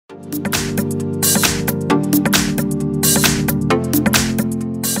Here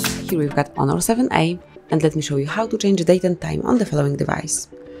we've got Honor 7A, and let me show you how to change date and time on the following device.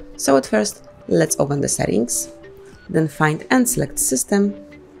 So at first, let's open the settings, then find and select System,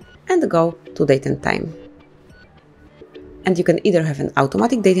 and go to Date and Time. And you can either have an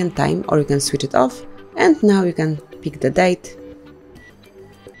automatic date and time, or you can switch it off, and now you can pick the date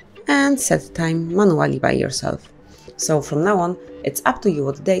and set time manually by yourself. So from now on, it's up to you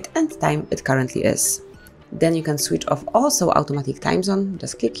what date and time it currently is. Then you can switch off also automatic time zone,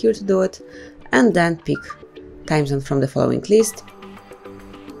 just click here to do it, and then pick time zone from the following list.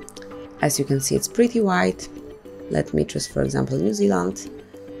 As you can see, it's pretty wide. Let me choose, for example, New Zealand.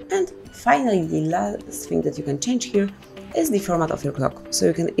 And finally, the last thing that you can change here is the format of your clock. So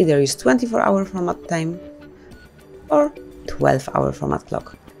you can either use 24-hour format time or 12-hour format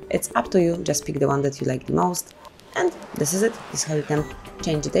clock. It's up to you, just pick the one that you like the most. And this is it. This is how you can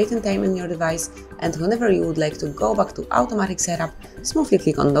change the date and time in your device. And whenever you would like to go back to automatic setup, smoothly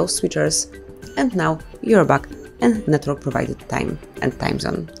click on those switchers. And now you're back in network provided time and time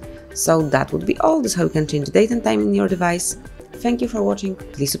zone. So that would be all. This is how you can change the date and time in your device. Thank you for watching.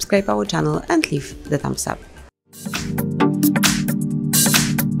 Please subscribe our channel and leave the thumbs up.